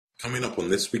Coming up on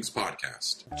this week's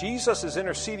podcast. Jesus is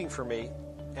interceding for me,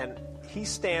 and he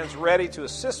stands ready to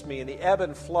assist me in the ebb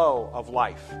and flow of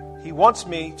life. He wants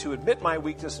me to admit my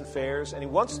weakness and failures, and he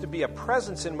wants to be a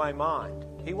presence in my mind.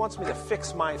 He wants me to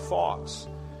fix my thoughts,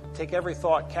 take every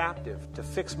thought captive, to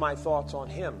fix my thoughts on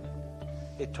him.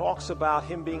 It talks about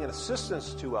him being an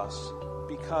assistance to us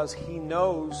because he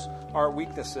knows our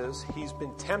weaknesses. He's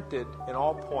been tempted in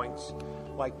all points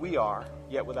like we are,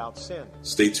 yet without sin.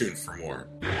 Stay tuned for more.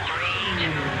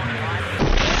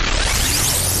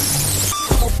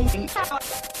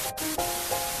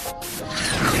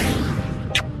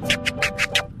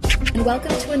 And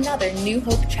welcome to another New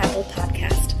Hope Chapel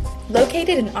podcast.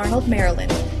 Located in Arnold,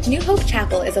 Maryland, New Hope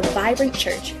Chapel is a vibrant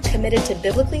church committed to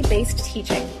biblically based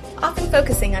teaching, often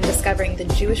focusing on discovering the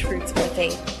Jewish roots of the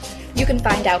faith. You can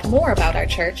find out more about our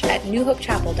church at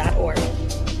newhopechapel.org.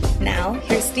 Now,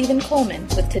 here's Stephen Coleman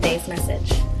with today's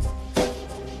message.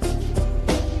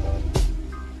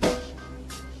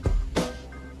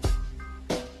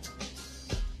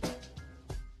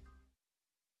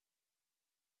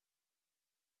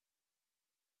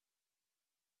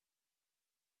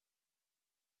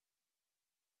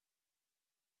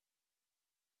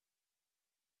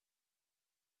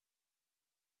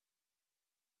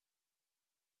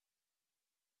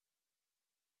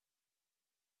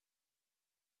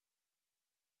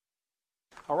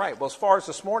 All right, well, as far as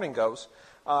this morning goes,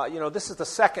 this is the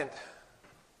second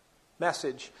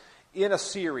message in a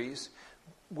series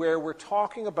where we're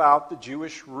talking about the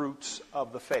Jewish roots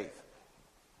of the faith.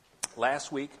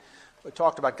 Last week, we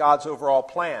talked about God's overall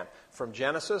plan from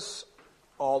Genesis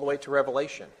all the way to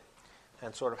Revelation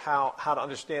and sort of how to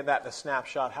understand that in a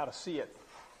snapshot, how to see it.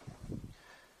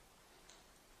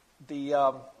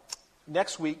 The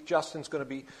next week, Justin's going to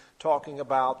be talking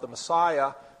about the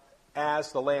Messiah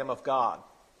as the Lamb of God.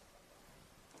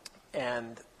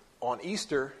 And on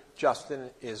Easter, Justin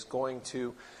is going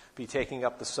to be taking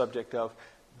up the subject of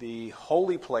the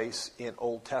holy place in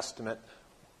Old Testament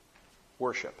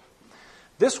worship.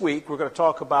 This week, we're going to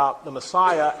talk about the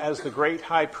Messiah as the great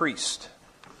high priest.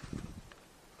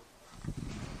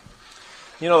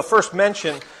 You know, the first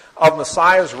mention of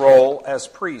Messiah's role as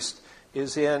priest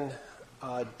is in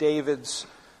David's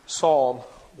Psalm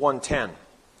 110.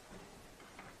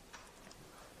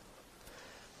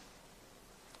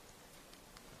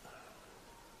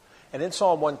 And in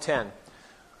Psalm 110,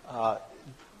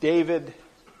 David,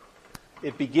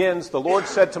 it begins, "The Lord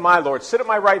said to my Lord, sit at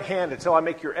my right hand until I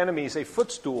make your enemies a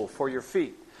footstool for your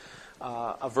feet."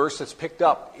 A verse that's picked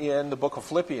up in the book of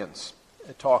Philippians,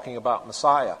 talking about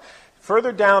Messiah.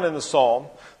 Further down in the Psalm,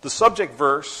 the subject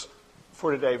verse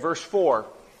for today, verse 4,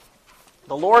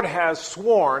 "The Lord has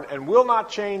sworn and will not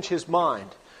change his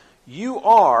mind. You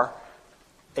are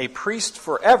a priest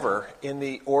forever in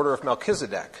the order of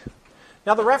Melchizedek."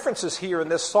 Now, the references here in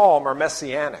this psalm are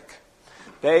messianic.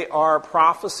 They are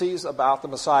prophecies about the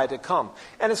Messiah to come.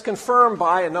 And it's confirmed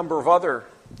by a number of other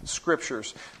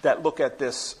scriptures that look at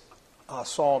this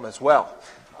psalm as well.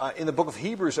 In the book of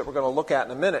Hebrews that we're going to look at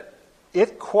in a minute,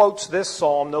 it quotes this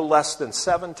psalm no less than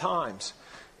 7 times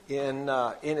in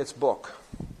its book.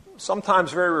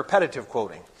 Sometimes very repetitive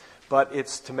quoting, but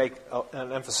it's to make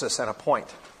an emphasis and a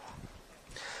point.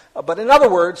 But in other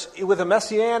words, with a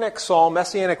messianic psalm,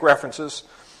 messianic references,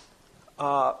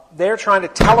 they're trying to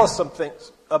tell us some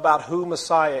things about who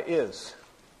Messiah is.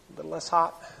 A little less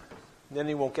hot? Then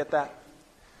you won't get that?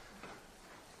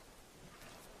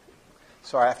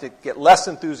 Sorry, I have to get less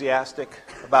enthusiastic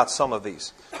about some of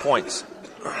these points.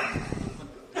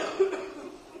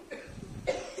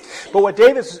 But what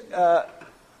David's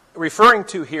referring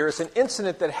to here is an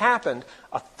incident that happened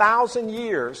 1,000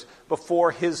 years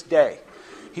before his day.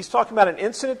 He's talking about an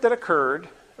incident that occurred,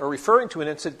 or referring to an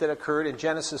incident that occurred in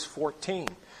Genesis 14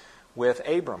 with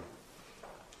Abram.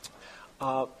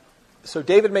 So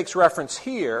David makes reference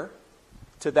here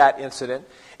to that incident,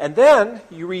 and then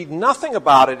you read nothing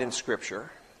about it in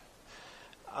Scripture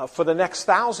for the next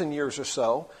 1,000 years or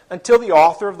so, until the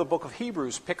author of the book of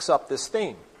Hebrews picks up this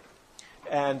theme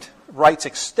and writes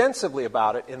extensively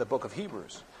about it in the book of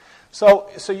Hebrews. So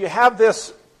you have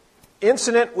this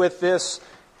incident with this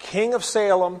king of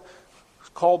Salem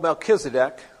called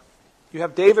Melchizedek. You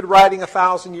have David writing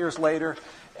 1,000 years later,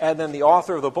 and then the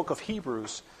author of the book of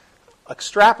Hebrews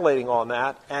extrapolating on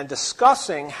that and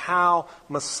discussing how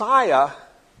Messiah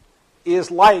is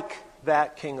like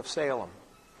that king of Salem,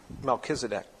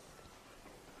 Melchizedek.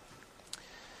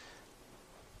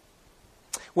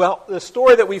 Well, the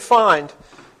story that we find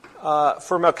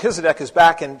for Melchizedek is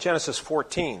back in Genesis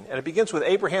 14, and it begins with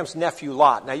Abraham's nephew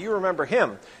Lot. Now, you remember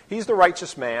him. He's the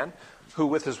righteous man who,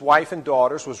 with his wife and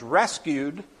daughters, was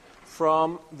rescued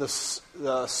from the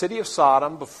city of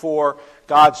Sodom before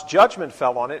God's judgment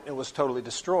fell on it and was totally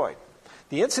destroyed.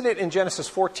 The incident in Genesis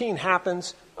 14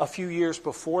 happens a few years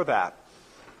before that.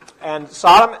 And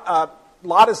Sodom,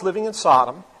 Lot is living in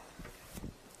Sodom.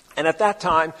 And at that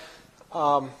time,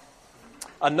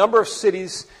 a number of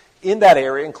cities in that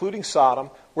area, including Sodom,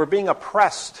 were being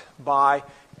oppressed by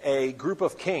a group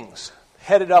of kings,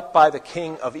 headed up by the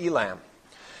king of Elam.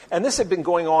 And this had been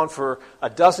going on for a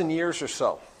dozen years or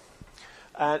so.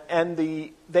 And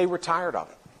they were tired of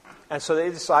it. And so they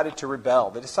decided to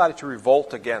rebel. They decided to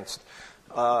revolt against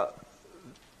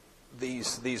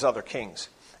these other kings.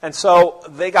 And so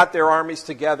they got their armies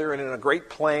together, and in a great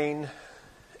plain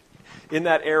in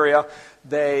that area,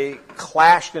 they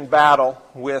clashed in battle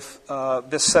with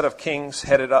this set of kings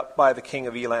headed up by the king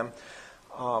of Elam.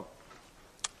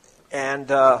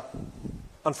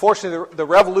 Unfortunately, the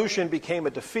revolution became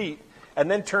a defeat and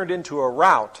then turned into a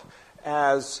rout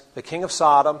as the king of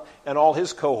Sodom and all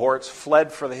his cohorts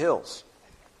fled for the hills.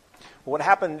 What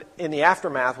happened in the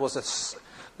aftermath was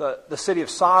that the city of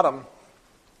Sodom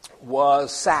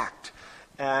was sacked,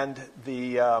 and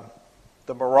the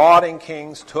marauding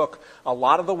kings took a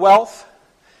lot of the wealth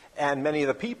and many of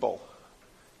the people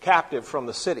captive from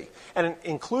the city. And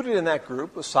included in that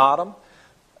group was Sodom,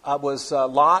 was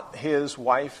Lot, his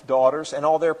wife, daughters, and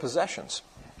all their possessions.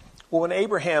 Well, when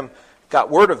Abraham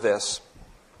got word of this,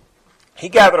 he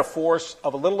gathered a force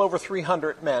of a little over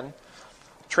 300 men,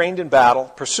 trained in battle,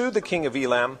 pursued the king of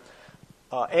Elam,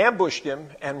 ambushed him,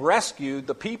 and rescued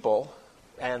the people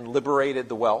and liberated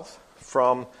the wealth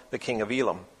from the king of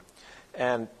Elam,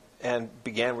 and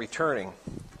began returning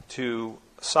to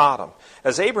Sodom.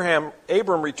 As Abram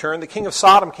returned, the king of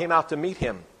Sodom came out to meet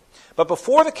him. But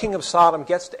before the king of Sodom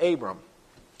gets to Abram,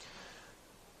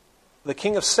 the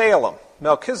king of Salem,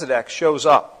 Melchizedek, shows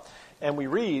up. And we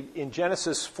read in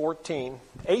Genesis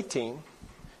 14:18,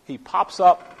 he pops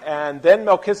up, and then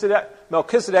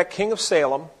Melchizedek, king of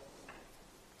Salem,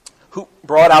 who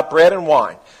brought out bread and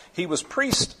wine. He was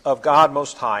priest of God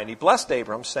Most High, and he blessed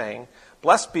Abram, saying,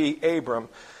 "Blessed be Abram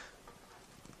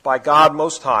by God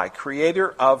Most High,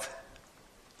 creator of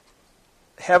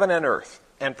heaven and earth.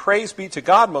 And praise be to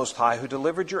God Most High, who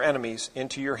delivered your enemies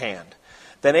into your hand."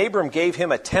 Then Abram gave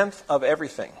him a tenth of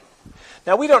everything.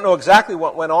 Now, we don't know exactly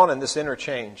what went on in this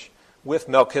interchange with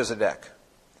Melchizedek,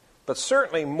 but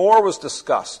certainly more was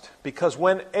discussed, because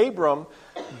when Abram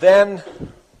then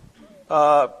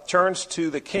turns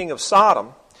to the king of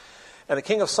Sodom, and the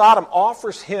king of Sodom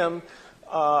offers him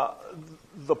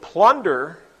the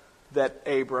plunder that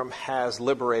Abram has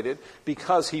liberated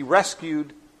because he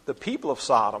rescued the people of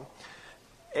Sodom,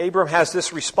 Abram has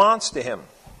this response to him.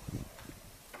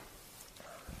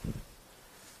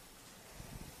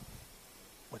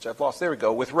 Which I've lost. There we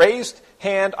go. "With raised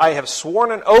hand I have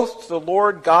sworn an oath to the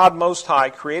Lord God Most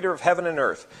High, creator of heaven and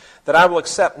earth, that I will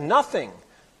accept nothing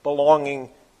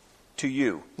belonging to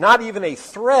you, not even a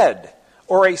thread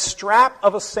or a strap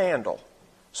of a sandal,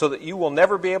 so that you will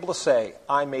never be able to say,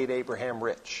 'I made Abraham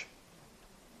rich.'"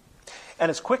 And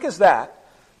as quick as that,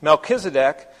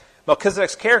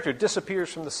 Melchizedek's character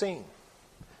disappears from the scene.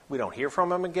 We don't hear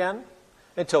from him again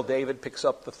until David picks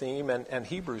up the theme, and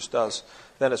Hebrews does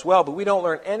then as well. But we don't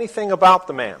learn anything about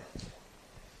the man.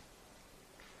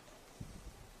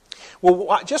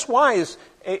 Well, just why is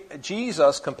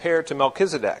Jesus compared to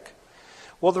Melchizedek?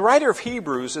 Well, the writer of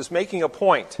Hebrews is making a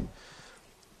point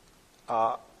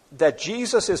that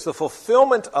Jesus is the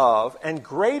fulfillment of and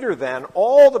greater than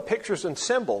all the pictures and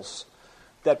symbols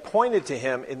that pointed to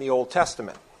him in the Old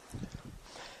Testament.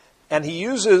 And he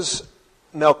uses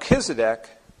Melchizedek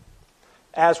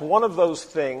as one of those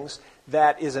things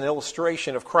that is an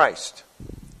illustration of Christ.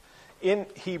 In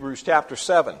Hebrews chapter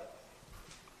 7,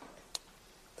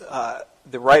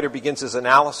 the writer begins his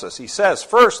analysis. He says,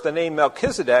 first, the name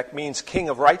Melchizedek means king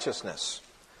of righteousness.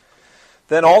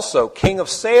 Then also, king of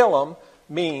Salem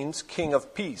means king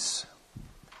of peace.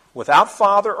 Without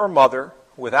father or mother,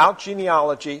 without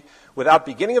genealogy, without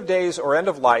beginning of days or end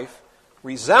of life,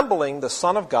 resembling the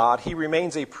Son of God, he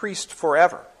remains a priest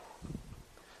forever.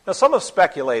 Now, some have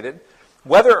speculated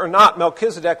whether or not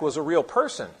Melchizedek was a real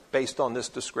person based on this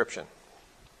description.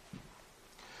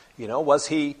 You know, was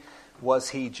he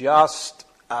just,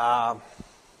 some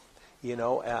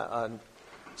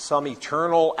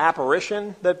eternal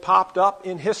apparition that popped up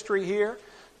in history here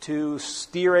to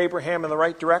steer Abraham in the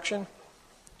right direction?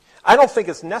 I don't think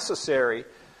it's necessary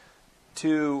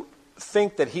to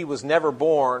think that he was never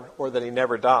born or that he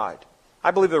never died.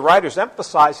 I believe the writer's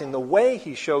emphasizing the way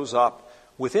he shows up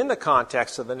within the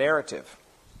context of the narrative.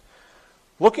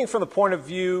 Looking from the point of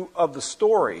view of the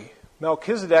story,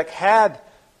 Melchizedek had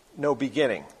no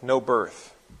beginning, no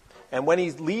birth. And when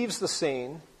he leaves the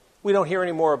scene, we don't hear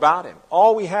any more about him.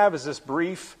 All we have is this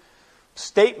brief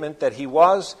statement that he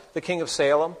was the king of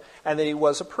Salem and that he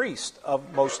was a priest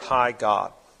of Most High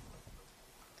God.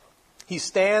 He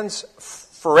stands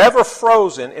forever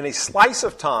frozen in a slice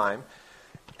of time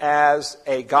as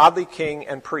a godly king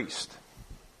and priest.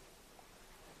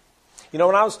 You know,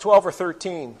 when I was 12 or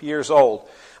 13 years old,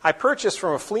 I purchased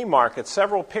from a flea market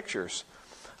several pictures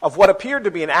of what appeared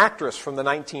to be an actress from the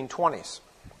 1920s.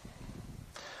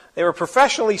 They were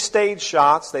professionally staged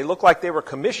shots. They looked like they were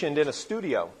commissioned in a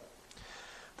studio.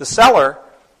 The seller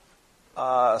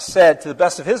said, to the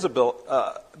best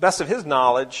of his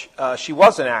knowledge, she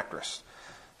was an actress.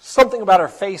 Something about her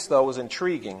face, though, was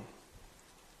intriguing.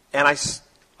 And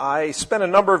I spent a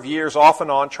number of years off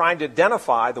and on trying to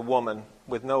identify the woman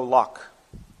with no luck.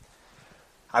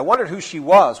 I wondered who she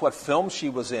was, what film she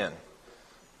was in,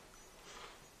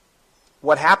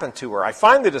 what happened to her. I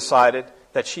finally decided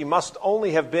that she must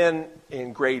only have been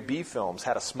in grade B films,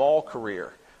 had a small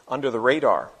career, under the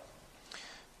radar.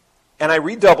 And I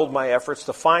redoubled my efforts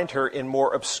to find her in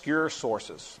more obscure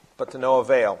sources, but to no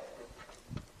avail.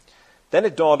 Then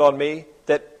it dawned on me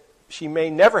that she may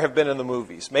never have been in the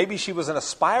movies. Maybe she was an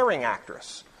aspiring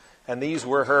actress, and these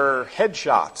were her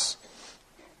headshots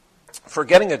for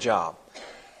getting a job.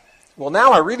 Well,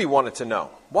 now I really wanted to know.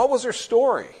 What was her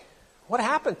story? What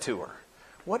happened to her?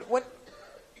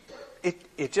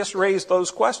 It just raised those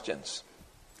questions.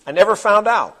 I never found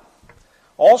out.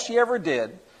 All she ever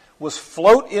did was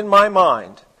float in my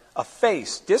mind a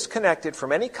face disconnected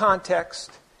from any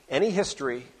context, any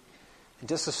history, and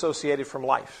disassociated from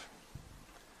life.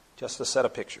 Just a set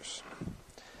of pictures.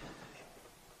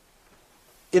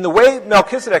 In the way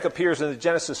Melchizedek appears in the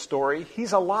Genesis story,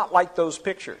 he's a lot like those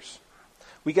pictures.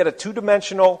 We get a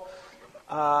two-dimensional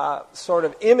sort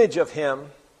of image of him,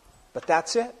 but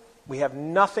that's it. We have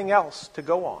nothing else to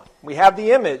go on. We have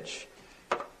the image,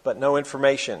 but no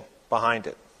information behind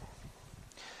it.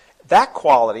 That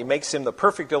quality makes him the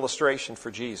perfect illustration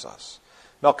for Jesus.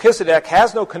 Melchizedek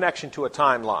has no connection to a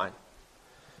timeline.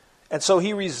 And so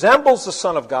he resembles the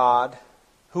Son of God,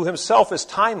 who himself is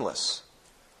timeless.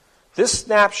 This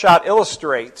snapshot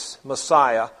illustrates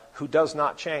Messiah, who does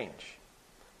not change.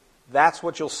 That's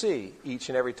what you'll see each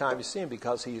and every time you see him,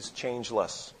 because he's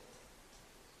changeless.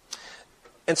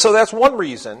 And so that's one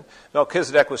reason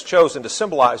Melchizedek was chosen to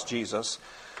symbolize Jesus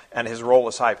and his role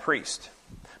as high priest.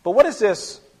 But what is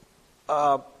this?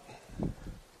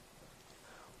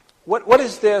 What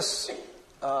is this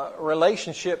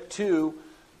relationship to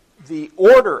the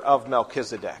order of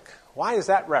Melchizedek? Why is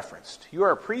that referenced? You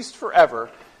are a priest forever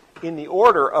in the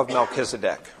order of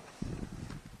Melchizedek.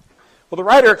 Well, the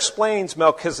writer explains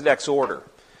Melchizedek's order.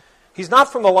 He's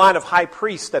not from the line of high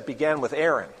priests that began with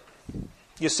Aaron.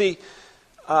 You see,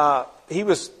 he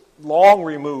was long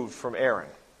removed from Aaron.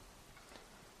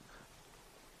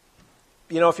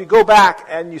 You know, if you go back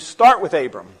and you start with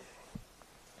Abram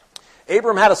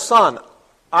had a son,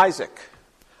 Isaac.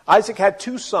 Isaac had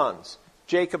two sons,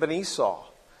 Jacob and Esau.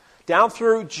 Down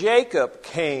through Jacob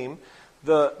came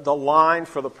the line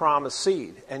for the promised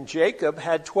seed. And Jacob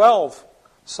had 12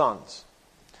 sons.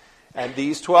 And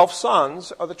these 12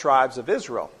 sons are the tribes of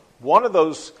Israel. One of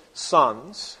the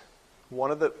sons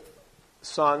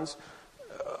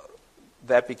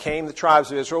that became the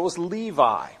tribes of Israel was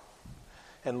Levi.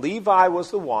 And Levi was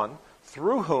the one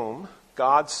through whom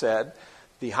God said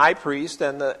the high priest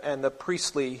and the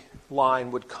priestly line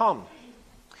would come.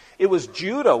 It was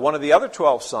Judah, one of the other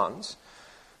 12 sons,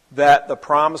 that the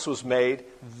promise was made.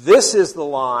 This is the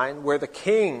line where the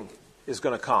king is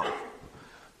going to come.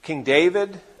 King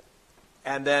David,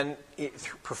 and then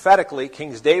prophetically,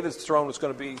 King David's throne was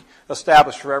going to be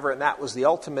established forever, and that was the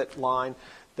ultimate line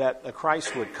that the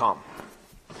Christ would come.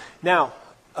 Now,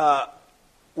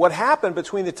 what happened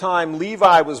between the time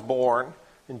Levi was born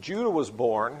and Judah was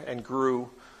born and grew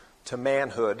to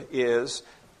manhood is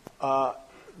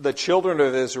the children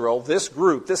of Israel, this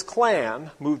group, this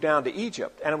clan, moved down to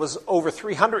Egypt. And it was over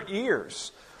 300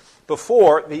 years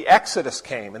before the Exodus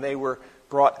came, and they were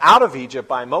brought out of Egypt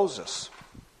by Moses.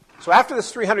 So after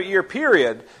this 300-year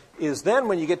period is then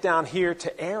when you get down here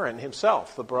to Aaron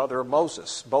himself, the brother of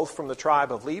Moses, both from the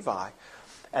tribe of Levi.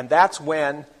 And that's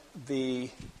when the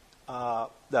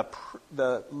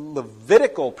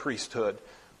Levitical priesthood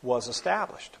was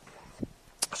established.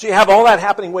 So you have all that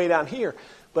happening way down here.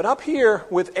 But up here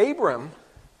with Abram,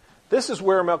 this is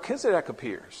where Melchizedek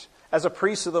appears as a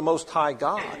priest of the Most High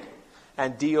God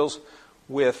and deals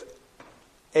with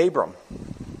Abram.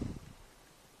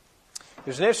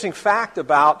 There's an interesting fact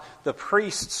about the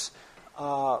priests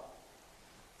down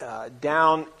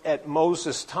at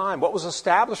Moses' time. What was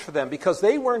established for them? Because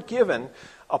they weren't given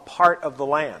a part of the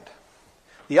land.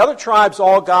 The other tribes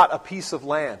all got a piece of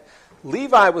land.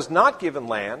 Levi was not given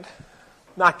land,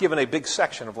 not given a big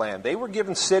section of land. They were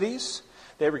given cities.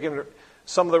 They were given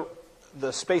some of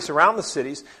the space around the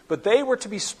cities, but they were to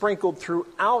be sprinkled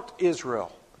throughout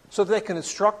Israel so that they could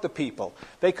instruct the people.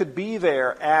 They could be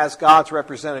there as God's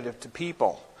representative to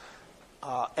people.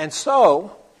 And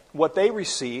so what they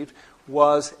received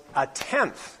was a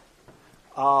tenth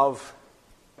of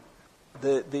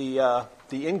the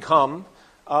income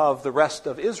of the rest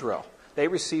of Israel. They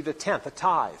received a tenth, a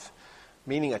tithe,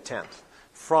 meaning a tenth,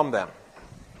 from them.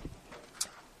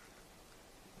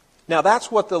 Now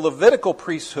that's what the Levitical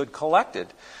priesthood collected.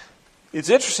 It's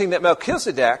interesting that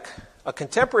Melchizedek, a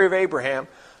contemporary of Abraham,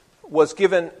 was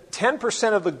given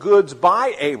 10% of the goods by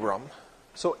Abram.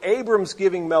 So Abram's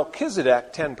giving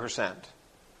Melchizedek 10%.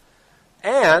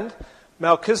 And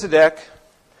Melchizedek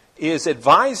is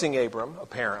advising Abram,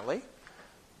 apparently,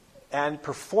 and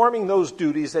performing those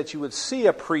duties that you would see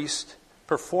a priest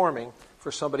performing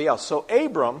for somebody else. So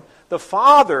Abram, the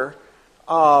father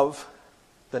of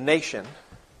the nation,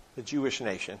 the Jewish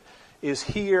nation, is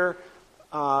here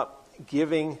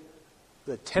giving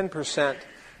the 10%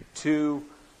 to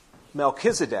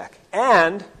Melchizedek.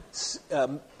 And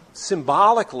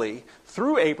symbolically,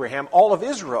 through Abraham, all of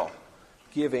Israel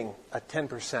giving a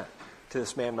 10% to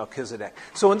this man Melchizedek.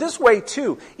 So in this way,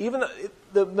 too, even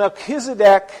the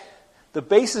Melchizedek, the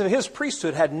basis of his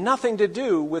priesthood had nothing to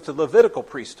do with the Levitical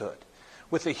priesthood,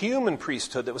 with the human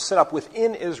priesthood that was set up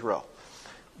within Israel.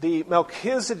 The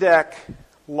Melchizedek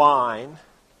line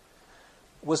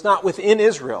was not within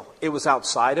Israel. It was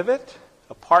outside of it,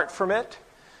 apart from it,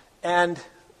 and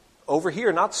over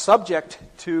here, not subject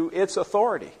to its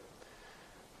authority.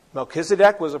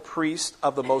 Melchizedek was a priest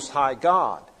of the Most High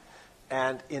God.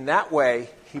 And in that way,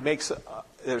 he makes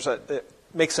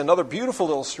another beautiful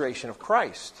illustration of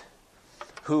Christ,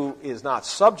 who is not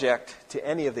subject to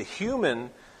any of the human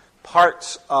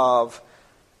parts of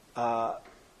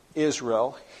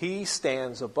Israel. He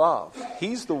stands above.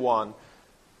 He's the one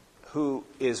who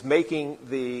is making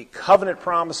the covenant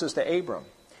promises to Abram.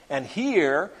 And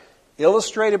here,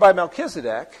 illustrated by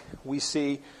Melchizedek, we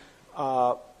see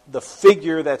the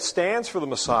figure that stands for the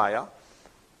Messiah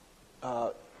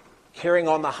carrying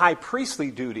on the high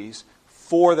priestly duties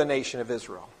for the nation of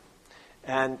Israel.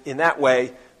 And in that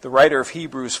way, the writer of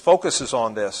Hebrews focuses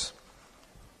on this.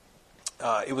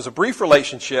 It was a brief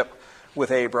relationship with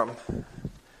Abram,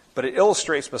 but it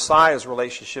illustrates Messiah's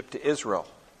relationship to Israel.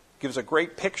 It gives a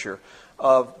great picture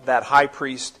of that high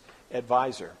priest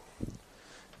advisor.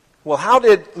 Well, how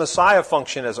did Messiah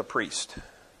function as a priest?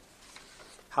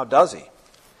 How does he?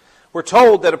 We're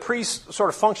told that a priest sort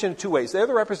of functions in two ways. They're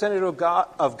the representative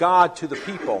of God to the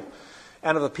people,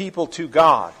 and of the people to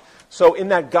God. So in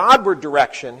that Godward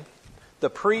direction, the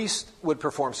priest would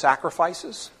perform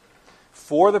sacrifices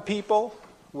for the people,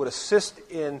 would assist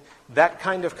in that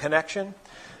kind of connection.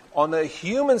 On the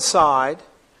human side,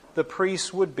 the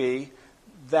priest would be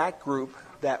that group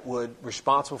that would be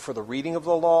responsible for the reading of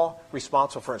the law,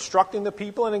 responsible for instructing the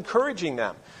people and encouraging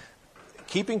them,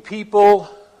 keeping people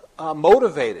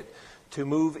motivated to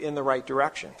move in the right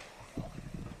direction.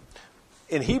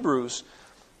 In Hebrews,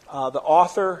 the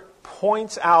author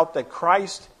points out that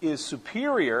Christ is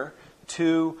superior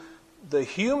to the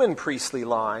human priestly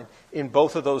line in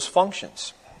both of those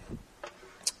functions.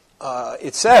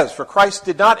 It says, "For Christ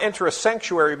did not enter a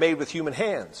sanctuary made with human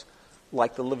hands,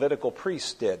 like the Levitical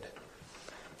priests did.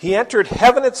 He entered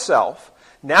heaven itself,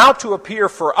 now to appear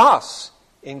for us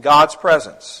in God's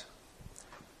presence.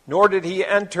 Nor did he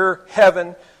enter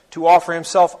heaven to offer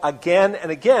himself again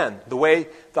and again, the way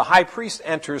the high priest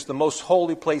enters the most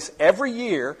holy place every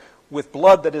year with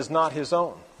blood that is not his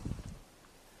own.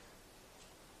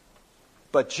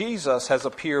 But Jesus has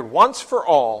appeared once for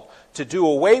all to do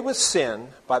away with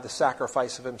sin by the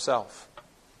sacrifice of himself."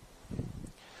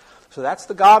 So that's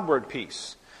the Godward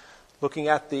piece, looking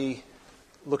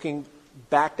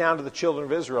back down to the children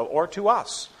of Israel, or to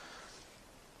us,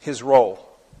 his role.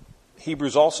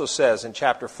 Hebrews also says in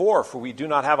chapter 4, "For we do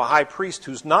not have a high priest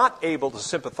who's not able to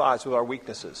sympathize with our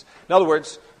weaknesses." In other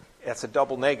words, that's a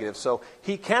double negative. So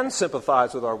he can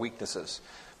sympathize with our weaknesses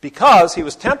because he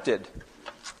was tempted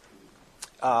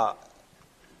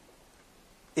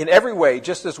in every way,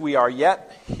 just as we are,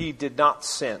 yet he did not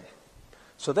sin.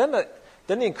 So then the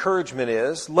encouragement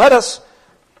is, let us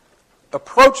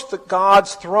approach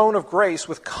God's throne of grace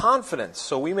with confidence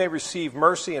so we may receive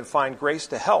mercy and find grace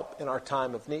to help in our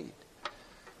time of need.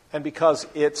 And because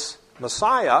it's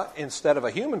Messiah instead of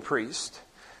a human priest,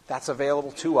 that's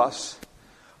available to us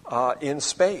in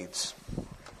spades.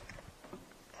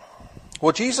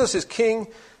 Well, Jesus is king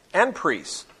and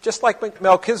priest. just like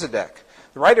Melchizedek.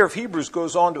 The writer of Hebrews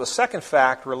goes on to a second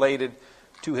fact related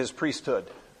to his priesthood.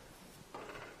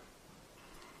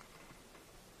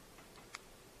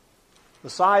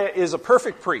 Messiah is a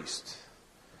perfect priest.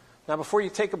 Now, before you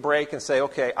take a break and say,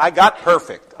 okay, I got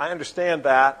perfect. I understand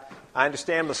that. I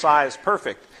understand Messiah is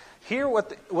perfect. Hear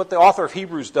what the author of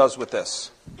Hebrews does with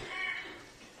this.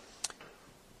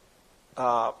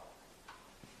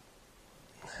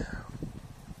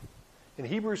 In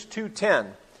Hebrews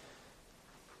 2:10,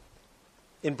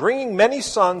 in bringing many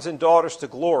sons and daughters to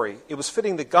glory, it was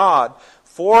fitting that God,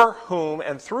 for whom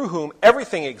and through whom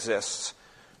everything exists,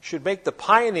 should make the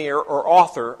pioneer or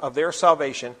author of their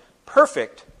salvation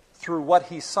perfect through what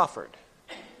he suffered.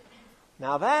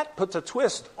 Now that puts a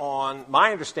twist on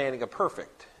my understanding of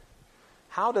perfect.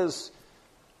 How does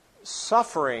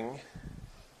suffering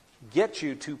get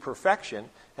you to perfection,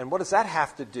 and what does that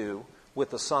have to do with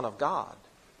the Son of God?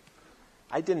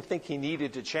 I didn't think he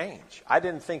needed to change. I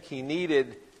didn't think he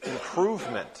needed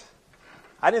improvement.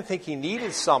 I didn't think he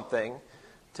needed something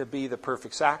to be the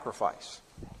perfect sacrifice.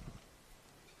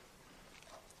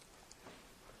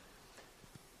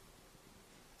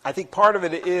 I think part of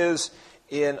it is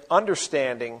in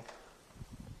understanding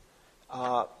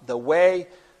the way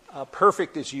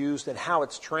perfect is used and how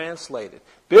it's translated.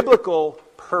 Biblical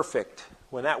perfect,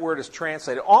 when that word is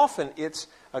translated, often it's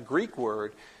a Greek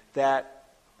word that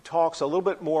talks a little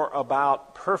bit more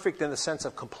about perfect in the sense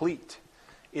of complete.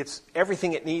 It's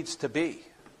everything it needs to be.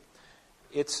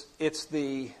 It's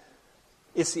the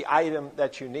item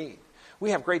that you need.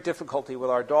 We have great difficulty with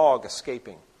our dog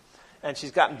escaping, and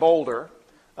she's gotten bolder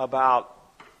about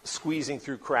squeezing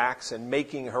through cracks and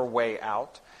making her way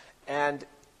out. And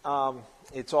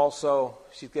it's also,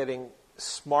 she's getting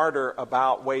smarter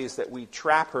about ways that we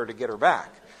trap her to get her back.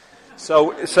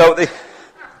 So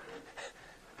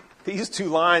these two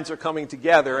lines are coming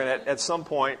together, and at some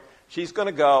point, she's going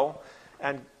to go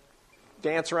and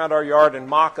dance around our yard and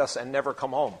mock us and never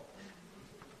come home.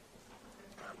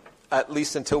 At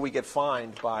least until we get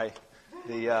fined by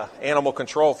the animal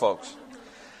control folks.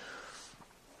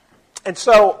 And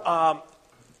so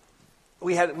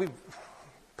we've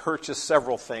purchased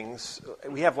several things.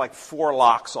 We have like 4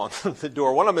 locks on the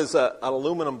door. One of them is an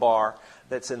aluminum bar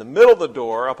that's in the middle of the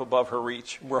door, up above her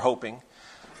reach. We're hoping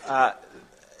that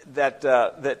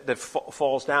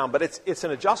falls down, but it's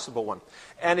an adjustable one,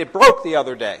 and it broke the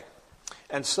other day.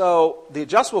 And so the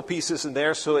adjustable piece isn't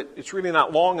there, so it's really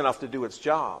not long enough to do its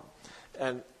job.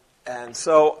 And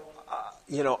so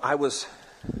I was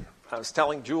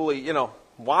telling Julie,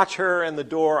 watch her and the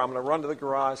door. I'm going to run to the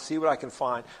garage, see what I can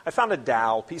find. I found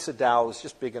a piece of dowel was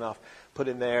just big enough, put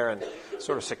in there and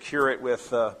sort of secure it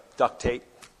with duct tape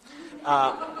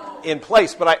in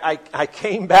place. But I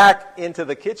came back into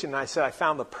the kitchen and I said, I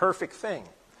found the perfect thing.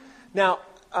 Now,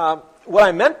 what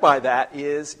I meant by that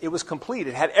is it was complete.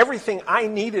 It had everything I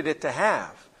needed it to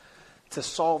have to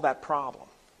solve that problem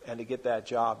and to get that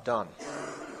job done.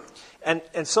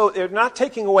 And so they're not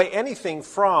taking away anything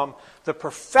from the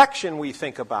perfection we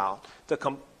think about, the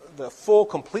full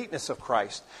completeness of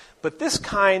Christ. But this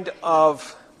kind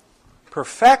of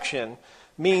perfection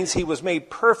means he was made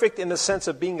perfect in the sense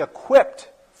of being equipped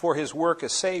for his work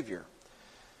as Savior.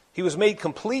 He was made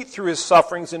complete through his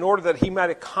sufferings in order that he might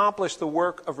accomplish the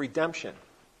work of redemption.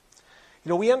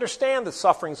 We understand that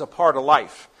suffering is a part of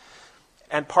life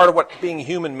and part of what being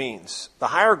human means. The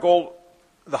higher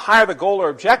the goal or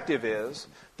objective is,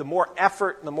 the more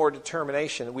effort and the more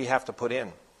determination we have to put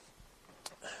in.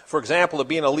 For example, to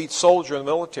be an elite soldier in the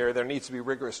military, there needs to be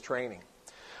rigorous training.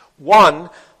 One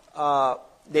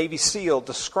Navy SEAL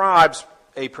describes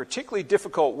a particularly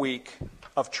difficult week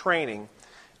of training,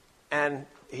 and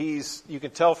you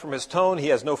can tell from his tone he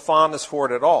has no fondness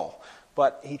for it at all.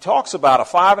 But he talks about a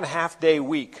 5.5-day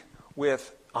week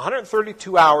with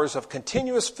 132 hours of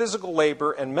continuous physical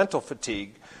labor and mental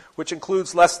fatigue, which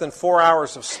includes less than 4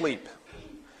 hours of sleep.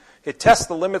 It tests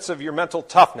the limits of your mental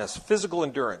toughness, physical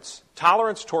endurance,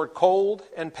 tolerance toward cold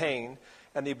and pain,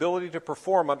 and the ability to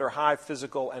perform under high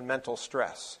physical and mental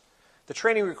stress. The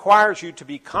training requires you to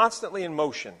be constantly in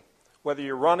motion, whether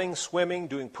you're running, swimming,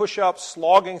 doing push-ups,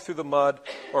 slogging through the mud,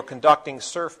 or conducting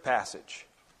surf passage.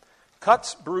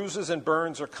 Cuts, bruises, and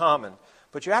burns are common,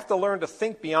 but you have to learn to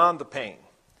think beyond the pain.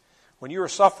 When you are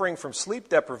suffering from sleep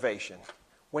deprivation,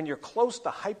 when you're close to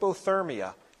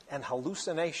hypothermia and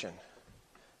hallucination,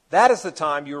 that is the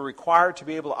time you are required to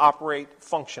be able to operate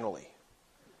functionally.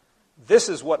 This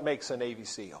is what makes a Navy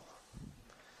SEAL.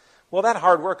 Well, that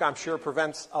hard work, I'm sure,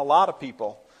 prevents a lot of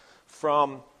people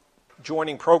from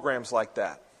joining programs like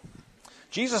that.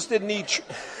 Jesus didn't need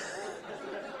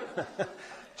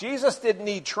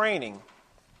training,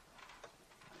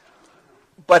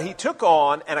 But he took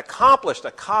on and accomplished a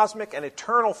cosmic and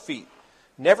eternal feat,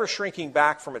 never shrinking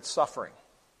back from its suffering.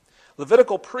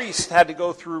 Levitical priests had to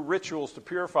go through rituals to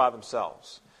purify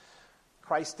themselves.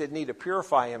 Christ didn't need to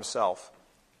purify himself,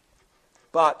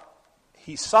 but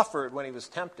he suffered when he was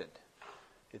tempted,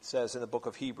 it says in the book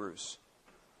of Hebrews.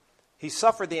 He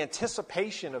suffered the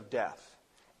anticipation of death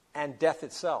and death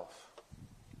itself.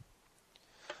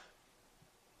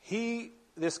 He,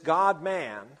 this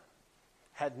God-man,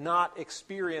 had not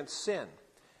experienced sin.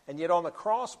 And yet on the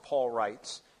cross, Paul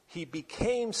writes, he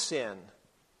became sin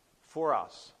for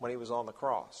us when he was on the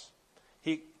cross.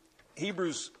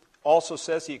 Hebrews also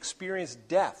says he experienced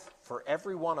death for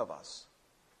every one of us.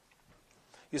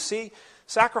 You see,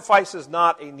 sacrifice is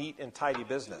not a neat and tidy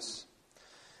business.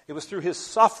 It was through his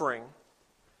suffering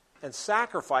and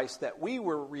sacrifice that we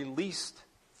were released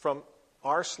from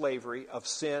our slavery of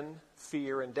sin,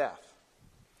 fear, and death.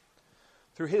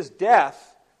 Through his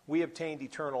death, we obtained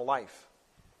eternal life.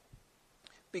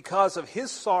 Because of his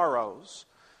sorrows,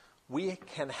 we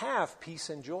can have peace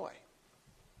and joy.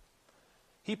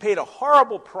 He paid a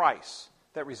horrible price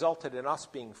that resulted in us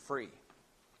being free.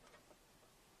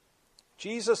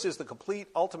 Jesus is the complete,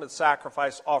 ultimate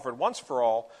sacrifice offered once for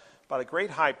all by the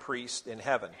great high priest in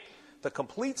heaven. The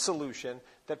complete solution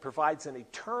that provides an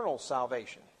eternal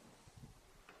salvation.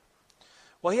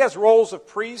 Well, he has roles of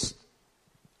priest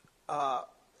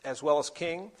as well as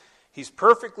king. He's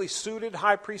perfectly suited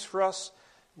high priest for us.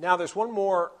 Now, there's one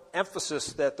more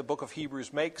emphasis that the book of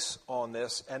Hebrews makes on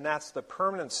this, and that's the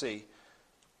permanency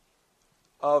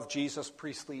of Jesus'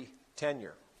 priestly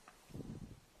tenure.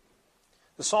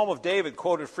 The Psalm of David,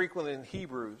 quoted frequently in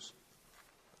Hebrews,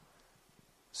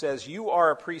 says, "You are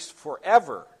a priest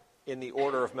forever in the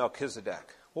order of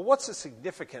Melchizedek." Well, what's the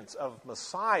significance of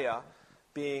Messiah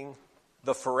being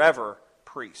the forever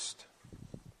priest?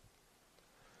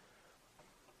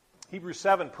 Hebrews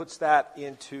 7 puts that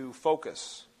into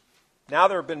focus. Now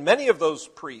there have been many of those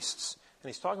priests, and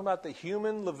he's talking about the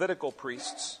human Levitical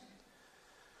priests,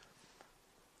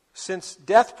 since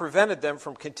death prevented them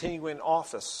from continuing in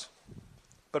office.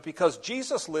 But because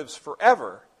Jesus lives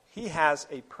forever, he has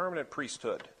a permanent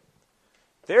priesthood.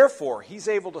 Therefore, he's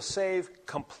able to save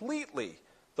completely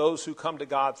those who come to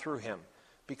God through him,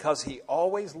 because he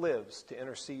always lives to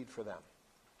intercede for them.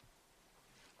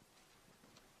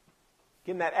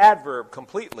 Again, that adverb,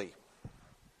 completely,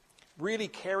 really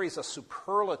carries a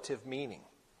superlative meaning.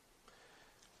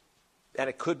 And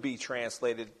it could be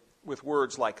translated with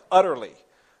words like utterly,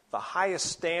 the highest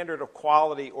standard of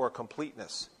quality or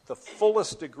completeness, the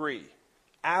fullest degree,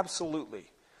 absolutely.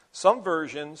 Some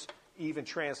versions even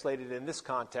translated in this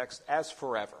context as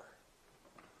forever.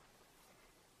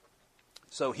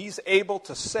 So he's able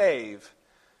to save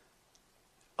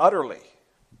utterly,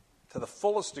 to the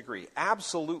fullest degree,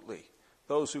 absolutely,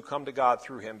 those who come to God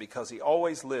through him, because he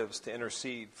always lives to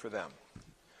intercede for them.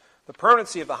 The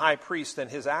permanency of the high priest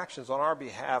and his actions on our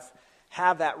behalf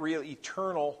have that real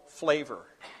eternal flavor.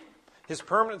 His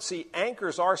permanency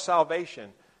anchors our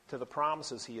salvation to the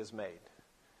promises he has made.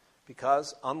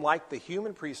 Because unlike the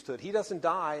human priesthood, he doesn't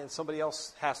die and somebody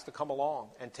else has to come along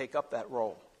and take up that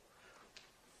role.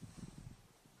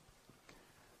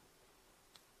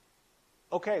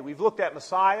 Okay, we've looked at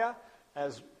Messiah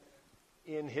as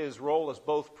in his role as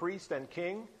both priest and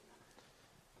king.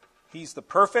 He's the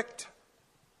perfect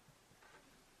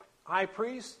high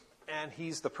priest, and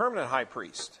he's the permanent high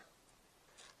priest.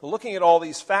 Looking at all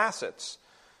these facets,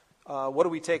 what do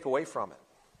we take away from it?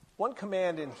 One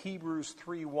command in Hebrews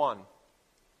 3:1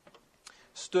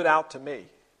 stood out to me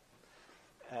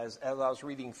as I was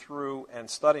reading through and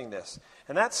studying this.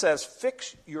 And that says,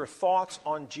 fix your thoughts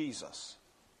on Jesus.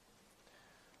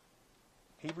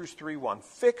 Hebrews 3:1,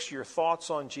 fix your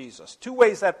thoughts on Jesus. Two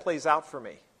ways that plays out for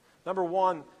me. Number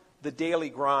one, the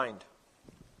daily grind.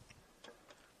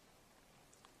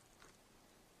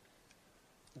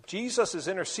 Jesus is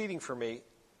interceding for me,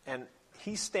 and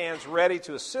he stands ready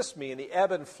to assist me in the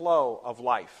ebb and flow of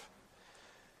life.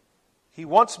 He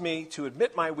wants me to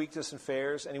admit my weakness and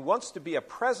failures, and he wants to be a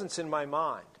presence in my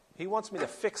mind. He wants me to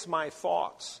fix my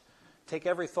thoughts, take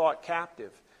every thought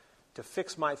captive, to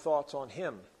fix my thoughts on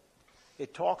him.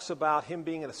 It talks about him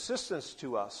being an assistance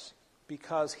to us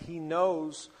because he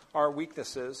knows our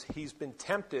weaknesses. He's been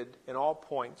tempted in all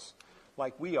points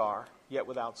like we are, yet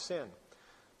without sin.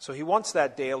 So he wants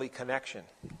that daily connection.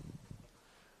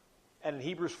 And in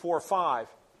Hebrews 4:5,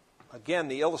 again,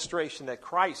 the illustration that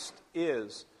Christ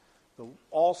is the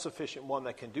all-sufficient one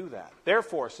that can do that.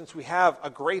 Therefore, since we have a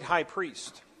great high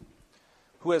priest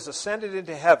who has ascended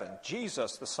into heaven,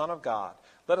 Jesus, the Son of God,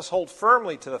 let us hold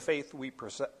firmly to the faith we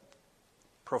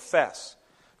profess.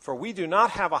 For we do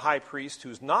not have a high priest who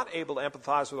is not able to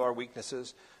empathize with our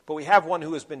weaknesses, but we have one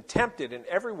who has been tempted in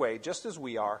every way, just as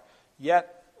we are,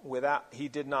 yet he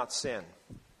did not sin.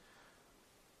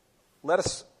 Let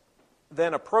us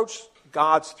then approach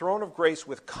God's throne of grace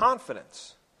with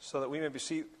confidence, so that we may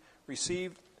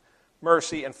receive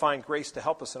mercy and find grace to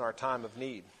help us in our time of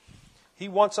need. He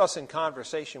wants us in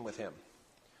conversation with him.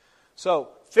 So,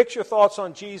 fix your thoughts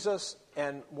on Jesus,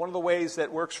 and one of the ways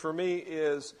that works for me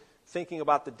is thinking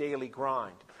about the daily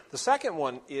grind. The second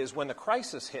one is when the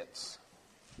crisis hits.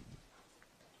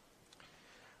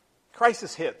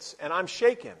 Crisis hits, and I'm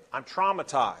shaken, I'm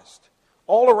traumatized.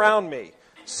 All around me,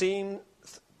 things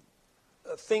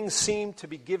seem to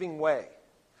be giving way,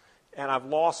 and I've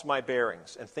lost my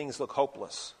bearings, and things look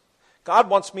hopeless. God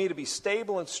wants me to be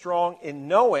stable and strong in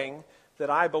knowing that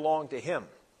I belong to him,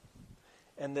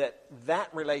 and that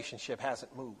relationship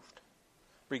hasn't moved,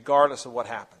 regardless of what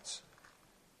happens.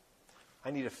 I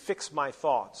need to fix my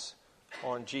thoughts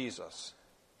on Jesus.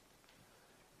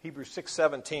 Hebrews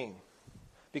 6:17.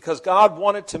 Because God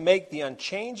wanted to make the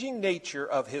unchanging nature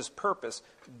of his purpose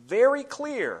very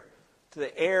clear to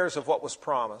the heirs of what was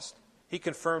promised, he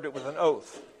confirmed it with an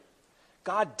oath.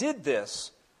 God did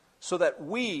this so that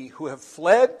we who have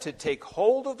fled to take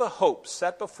hold of the hope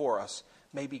set before us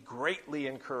may be greatly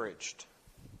encouraged.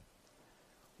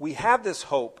 We have this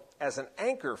hope as an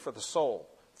anchor for the soul,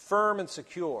 firm and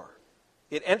secure.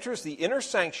 It enters the inner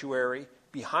sanctuary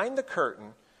behind the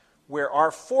curtain where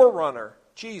our forerunner,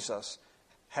 Jesus,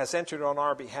 has entered on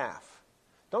our behalf.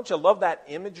 Don't you love that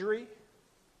imagery?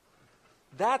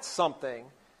 That's something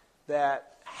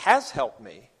that has helped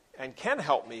me and can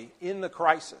help me in the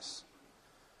crisis.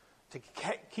 To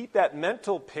keep that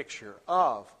mental picture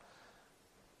of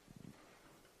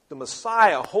the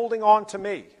Messiah holding on to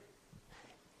me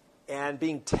and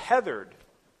being tethered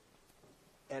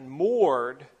and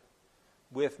moored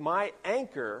with my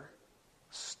anchor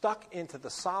stuck into the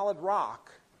solid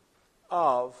rock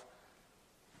of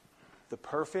the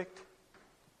perfect,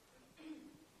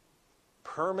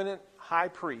 permanent high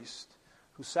priest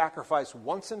who sacrificed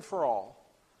once and for all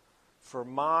for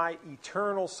my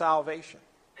eternal salvation.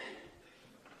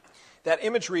 That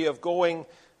imagery of going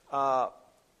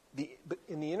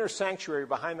in the inner sanctuary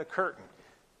behind the curtain,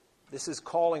 this is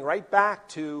calling right back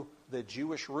to the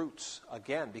Jewish roots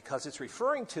again, because it's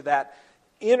referring to that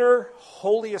inner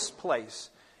holiest place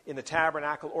in the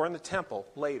tabernacle or in the temple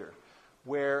later,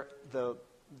 where the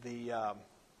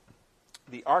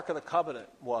Ark of the Covenant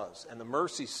was and the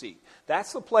mercy seat.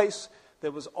 That's the place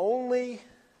that was only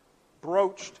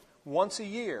broached once a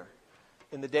year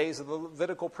in the days of the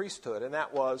Levitical priesthood, and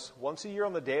that was once a year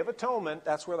on the Day of Atonement.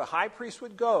 That's where the high priest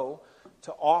would go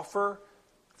to offer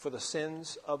for the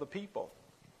sins of the people.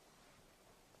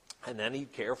 And then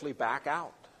he'd carefully back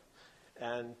out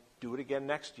and do it again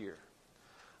next year.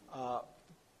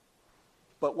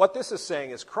 But what this is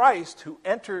saying is Christ, who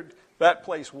entered that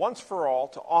place once for all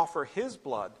to offer his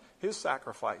blood, his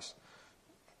sacrifice,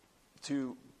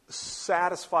 to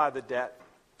satisfy the debt,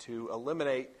 to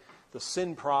eliminate the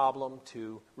sin problem,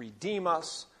 to redeem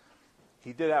us.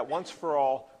 He did that once for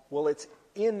all. Well, it's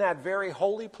in that very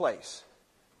holy place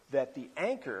that the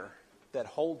anchor that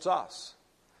holds us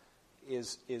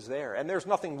is there. And there's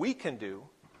nothing we can do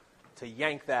to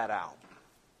yank that out.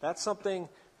 That's something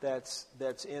that's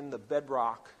in the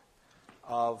bedrock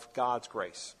of God's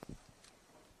grace.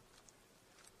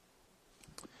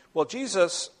 Well,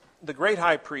 Jesus, the great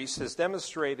high priest, has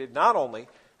demonstrated not only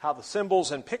how the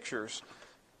symbols and pictures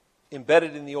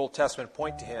embedded in the Old Testament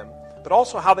point to him, but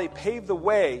also how they pave the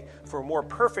way for a more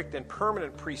perfect and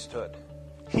permanent priesthood.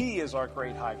 He is our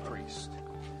great high priest.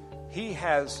 He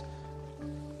has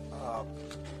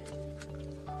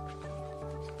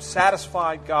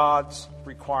satisfied God's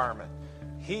requirement.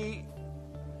 He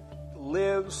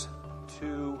lives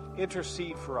to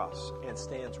intercede for us and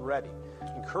stands ready,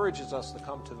 encourages us to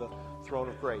come to the throne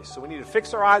of grace. So we need to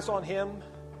fix our eyes on him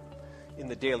in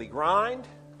the daily grind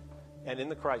and in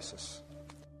the crisis.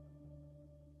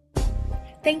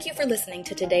 Thank you for listening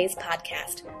to today's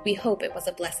podcast. We hope it was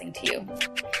a blessing to you.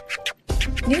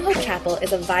 New Hope Chapel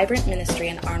is a vibrant ministry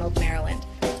in Arnold, Maryland.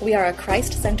 We are a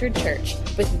Christ-centered church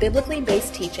with biblically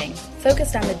based teaching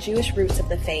focused on the Jewish roots of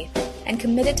the faith and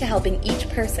committed to helping each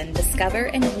person discover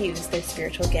and use their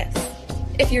spiritual gifts.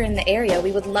 If you're in the area,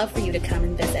 we would love for you to come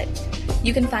and visit.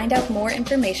 You can find out more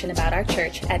information about our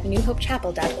church at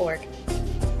newhopechapel.org.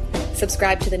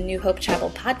 Subscribe to the New Hope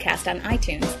Chapel podcast on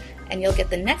iTunes, and you'll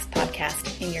get the next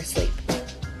podcast in your sleep.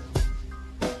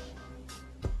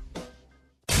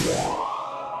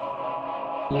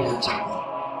 New Hope Chapel.